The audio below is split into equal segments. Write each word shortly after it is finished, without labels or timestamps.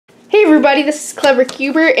everybody, this is Clever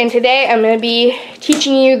Cuber, and today I'm going to be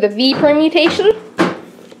teaching you the V permutation.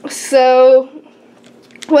 So,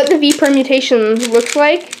 what the V permutation looks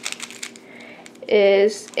like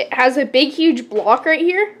is it has a big huge block right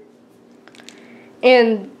here,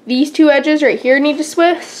 and these two edges right here need to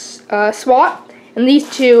swap, and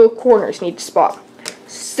these two corners need to swap.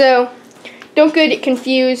 So, don't get it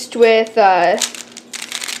confused with the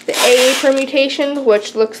A permutation,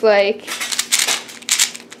 which looks like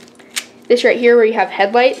this right here where you have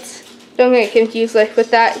headlights. Don't get confused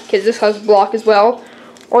with that, because this has block as well.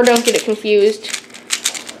 Or don't get it confused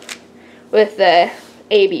with the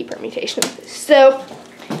AB permutation. So,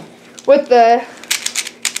 what the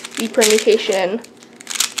B permutation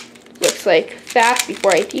looks like fast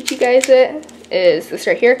before I teach you guys it is this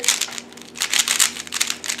right here.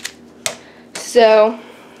 So,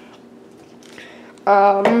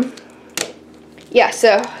 yeah,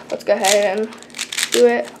 so let's go ahead and do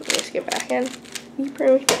it. Let me just get back in.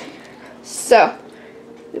 So,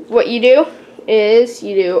 what you do is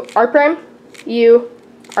you do R prime, U,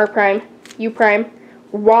 R prime, U prime,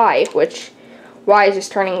 Y, which Y is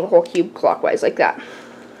just turning the whole cube clockwise like that.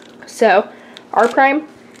 So, R prime,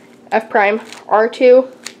 F prime,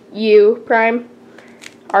 R2, U prime,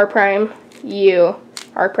 R prime, U,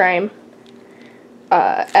 R prime,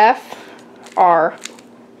 F, R,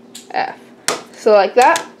 F. So like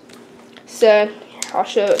that. So I'll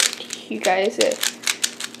show you guys it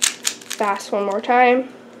fast one more time.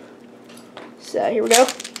 So here we go.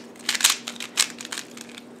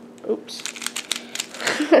 Oops.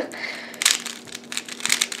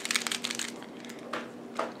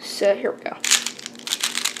 So here we go.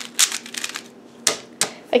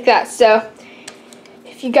 Like that. So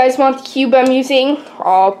if you guys want the cube I'm using,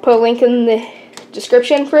 I'll put a link in the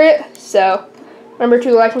description for it. So remember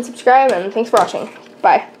to like and subscribe, and thanks for watching.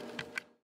 Bye.